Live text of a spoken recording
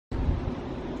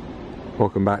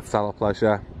Welcome back to Salop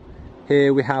Pleasure.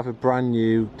 Here we have a brand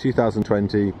new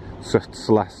 2020 Swift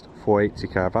Celeste 480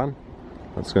 caravan.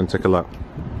 Let's go and take a look.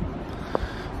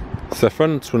 So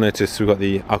front, we'll notice we've got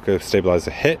the Alco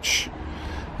stabiliser hitch,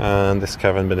 and this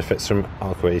caravan benefits from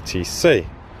Alco ATC.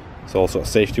 It's also a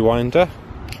safety winder,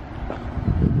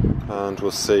 and we'll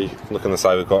see, look on the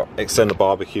side, we've got external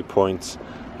barbecue point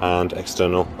and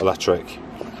external electric.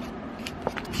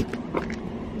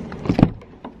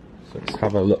 So let's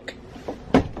have a look.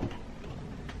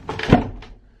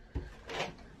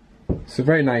 So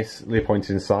very nicely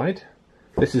appointed inside.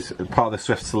 This is part of the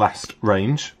Swift Celeste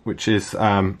range, which is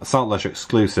a Salop Leisure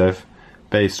exclusive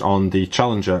based on the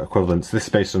Challenger equivalent. So this is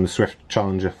based on the Swift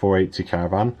Challenger 480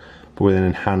 caravan, but with an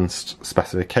enhanced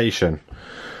specification.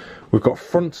 We've got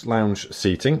front lounge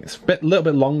seating. It's a little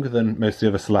bit longer than most of the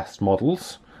other Celeste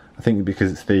models. I think because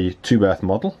it's the two-berth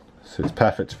model, so it's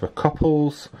perfect for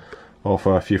couples or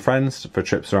for a few friends for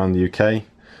trips around the UK,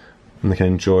 and they can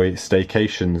enjoy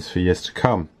staycations for years to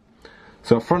come.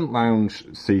 So front lounge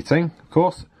seating, of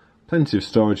course, plenty of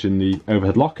storage in the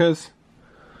overhead lockers,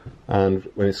 and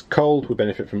when it's cold we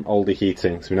benefit from Aldi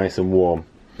heating, so we're nice and warm.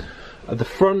 At the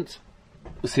front,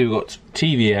 we'll see we've got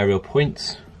TV aerial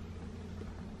points,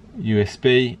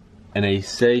 USB and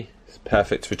AC. It's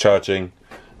perfect for charging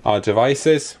our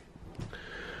devices.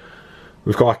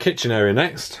 We've got our kitchen area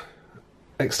next,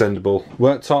 extendable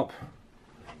worktop,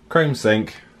 chrome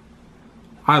sink,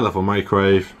 high level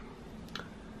microwave,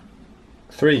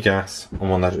 3 gas and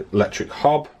 1 electric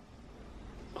hob,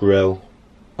 grill,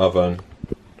 oven,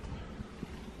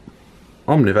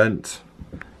 omnivent,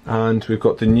 and we've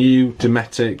got the new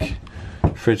Dometic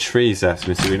fridge freezer. So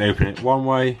we can open it one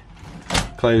way,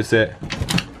 close it,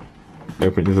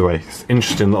 open it the other way. It's an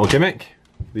interesting little gimmick,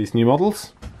 these new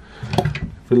models.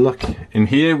 If we look in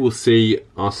here, we'll see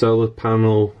our solar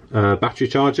panel battery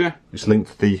charger, which is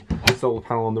linked to the solar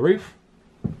panel on the roof.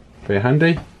 Very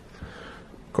handy.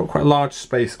 Got quite a large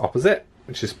space opposite,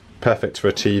 which is perfect for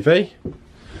a TV.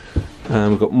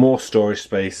 And we've got more storage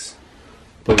space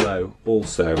below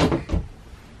also.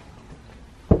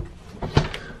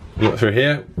 Look through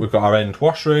here, we've got our end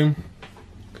washroom,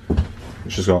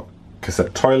 which has got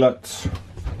cassette toilets,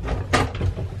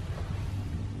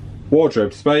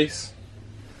 wardrobe space,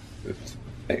 with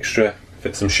extra,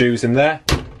 fit some shoes in there,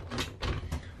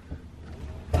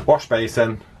 wash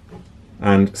basin,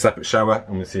 and separate shower,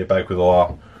 and we'll see a bag with all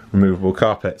our removable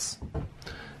carpets.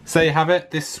 So there you have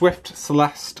it, this Swift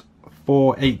Celeste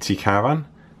 480 caravan.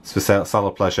 It's for sale at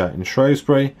Salop Pleasure in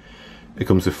Shrewsbury. It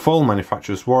comes with full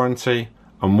manufacturer's warranty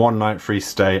and 1 night free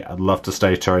stay at Love to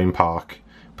Stay Terrain Park.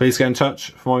 Please get in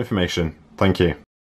touch for more information. Thank you.